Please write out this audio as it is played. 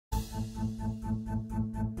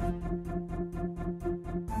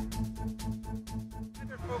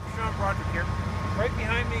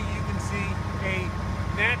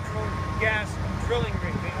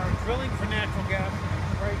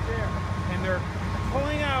and they're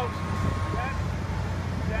pulling out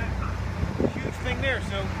that huge thing there,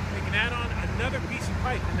 so they can add on another piece of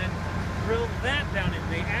pipe and then drill that down in.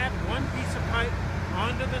 They add one piece of pipe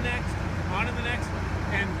onto the next,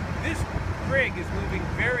 and this rig is moving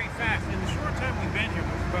very fast. In the short time we've been here,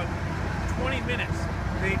 which is about 20 minutes,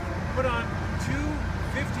 they put on two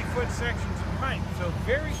 50-foot sections of pipe, so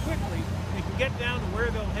very quickly they can get down to where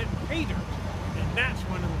they'll hit pay dirt, and that's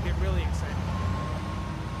when it'll get really exciting.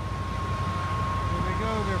 There they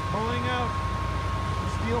go, they're pulling out the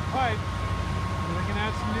steel pipe, so they can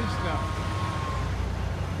add some new stuff.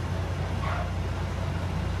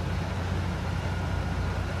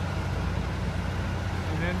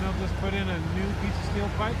 And then they'll just put in a new piece of steel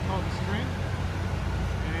pipe called a string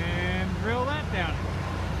and drill that down.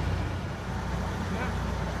 Yeah.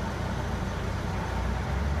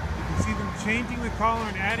 You can see them changing the collar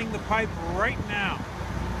and adding the pipe right now.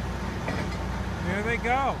 There they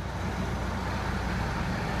go.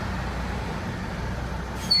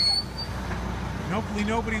 And hopefully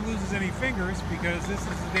nobody loses any fingers, because this is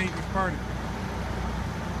the dangerous part of it.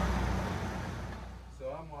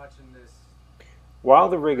 So I'm watching this. While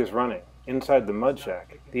the rig is running inside the mud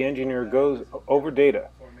shack, the engineer goes over data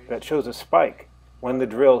that shows a spike when the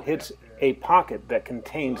drill hits a pocket that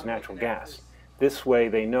contains natural gas. This way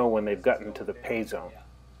they know when they've gotten to the pay zone.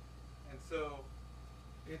 And so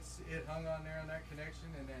it hung on there on that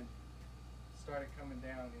connection and then started coming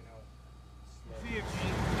down, you know. See,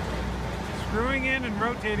 it's screwing in and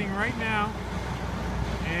rotating right now,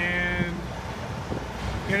 and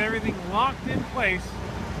get everything locked in place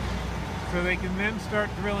so they can then start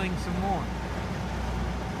drilling some more.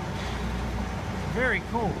 Very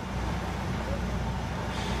cool.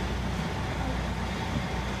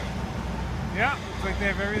 Yeah, looks like they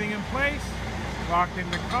have everything in place, locked in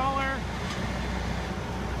the collar.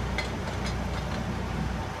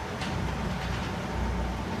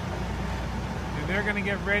 And they're going to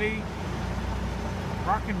get ready,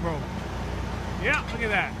 rock and roll. Yeah, look at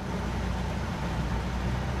that.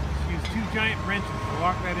 Just use two giant wrenches to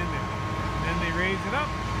lock that in there. And then they raise it up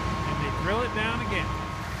and they drill it down again.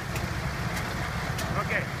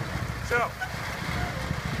 Okay, so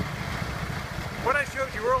what I showed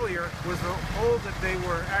you earlier was the hole that they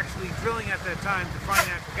were actually drilling at that time to find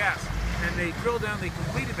natural gas. And they drilled down, they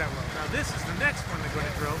completed that well. Now this is the next one they're going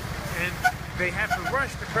to drill, and they have to rush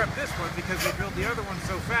to prep this one because they drilled the other one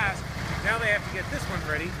so fast. Now they have to get this one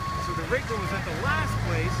ready. So the rig that was at the last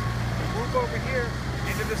place will move over here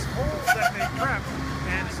into this hole that they prepped.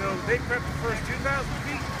 And so they prepped the first 2,000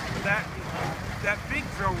 feet, but that big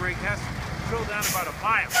drill rig has to drill down about a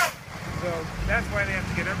mile. So that's why they have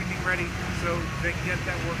to get everything ready so they can get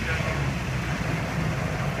that work done here.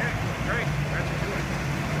 Okay, great. That's what we're doing.